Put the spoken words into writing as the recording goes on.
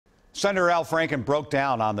Senator Al Franken broke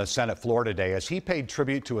down on the Senate floor today as he paid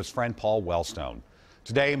tribute to his friend Paul Wellstone.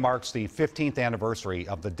 Today marks the 15th anniversary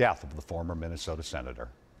of the death of the former Minnesota senator.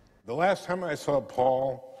 The last time I saw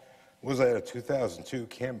Paul was at a 2002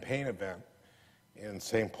 campaign event in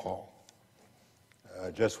St. Paul,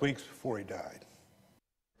 just weeks before he died.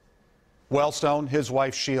 Wellstone, his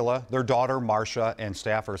wife Sheila, their daughter Marcia, and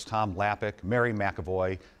staffers Tom Lappick, Mary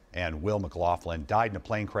McAvoy, and Will McLaughlin died in a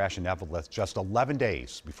plane crash in Evelyn just 11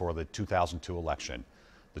 days before the 2002 election.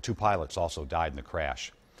 The two pilots also died in the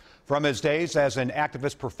crash. From his days as an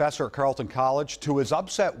activist professor at Carleton College to his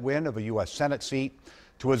upset win of a U.S. Senate seat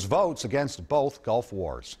to his votes against both Gulf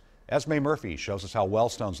wars, Esme Murphy shows us how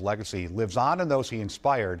Wellstone's legacy lives on in those he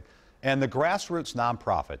inspired and the grassroots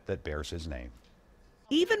nonprofit that bears his name.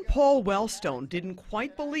 Even Paul Wellstone didn't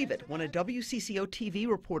quite believe it when a WCCO TV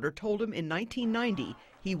reporter told him in 1990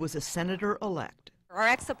 he was a senator-elect. Our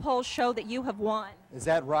exit polls show that you have won. Is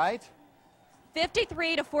that right?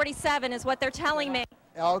 53 to 47 is what they're telling me.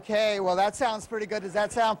 Okay, well, that sounds pretty good. Does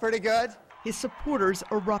that sound pretty good? His supporters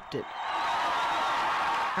erupted.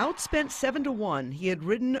 Outspent 7-1, he had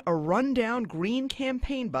ridden a rundown green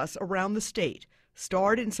campaign bus around the state,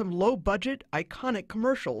 starred in some low-budget, iconic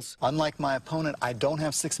commercials. Unlike my opponent, I don't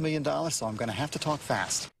have $6 million, so I'm going to have to talk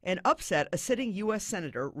fast. And upset a sitting U.S.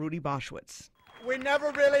 Senator, Rudy Boschwitz. We never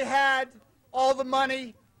really had all the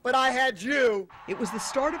money, but I had you. It was the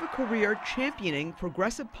start of a career championing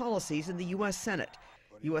progressive policies in the U.S. Senate.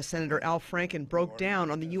 U.S. Senator Al Franken broke down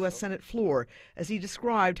on the U.S. Senate floor as he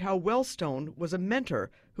described how Wellstone was a mentor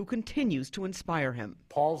who continues to inspire him.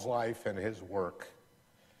 Paul's life and his work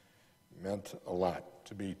meant a lot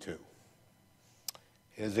to me, too.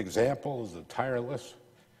 His example is a tireless,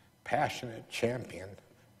 passionate champion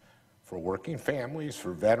for working families,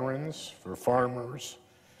 for veterans, for farmers,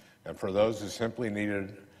 and for those who simply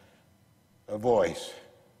needed a voice,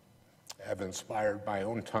 have inspired my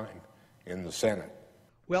own time in the Senate.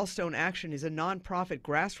 Wellstone Action is a nonprofit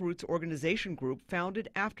grassroots organization group founded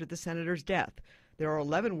after the senator's death. There are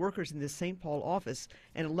 11 workers in this St. Paul office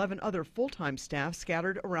and 11 other full-time staff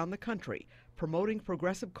scattered around the country, promoting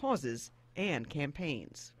progressive causes and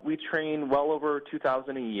campaigns. We train well over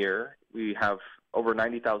 2,000 a year. We have over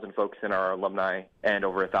 90,000 folks in our alumni, and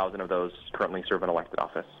over 1,000 of those currently serve in elected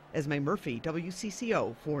office. Esme Murphy,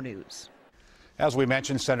 WCCO 4 News. As we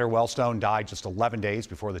mentioned, Senator Wellstone died just 11 days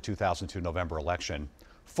before the 2002 November election.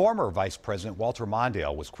 Former Vice President Walter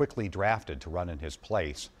Mondale was quickly drafted to run in his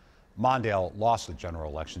place. Mondale lost the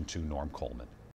general election to Norm Coleman.